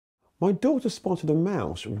My daughter spotted a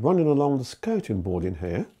mouse running along the skirting board in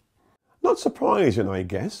here. Not surprising, I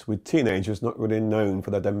guess, with teenagers not really known for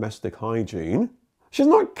their domestic hygiene. She's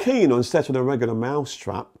not keen on setting a regular mouse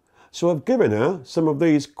trap, so I've given her some of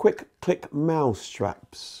these quick click mouse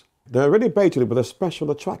traps. They're already baited with a special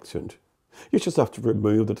attractant. You just have to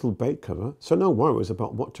remove the little bait cover, so no worries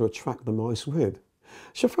about what to attract the mice with.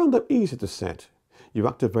 She found them easy to set. You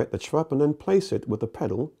activate the trap and then place it with the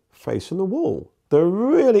pedal facing the wall. They're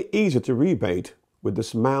really easy to rebait with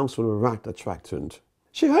this mouse and rat attractant.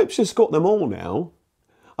 She hopes she's got them all now.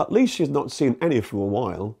 At least she's not seen any for a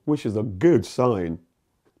while, which is a good sign.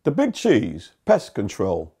 The big cheese, pest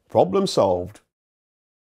control, problem solved.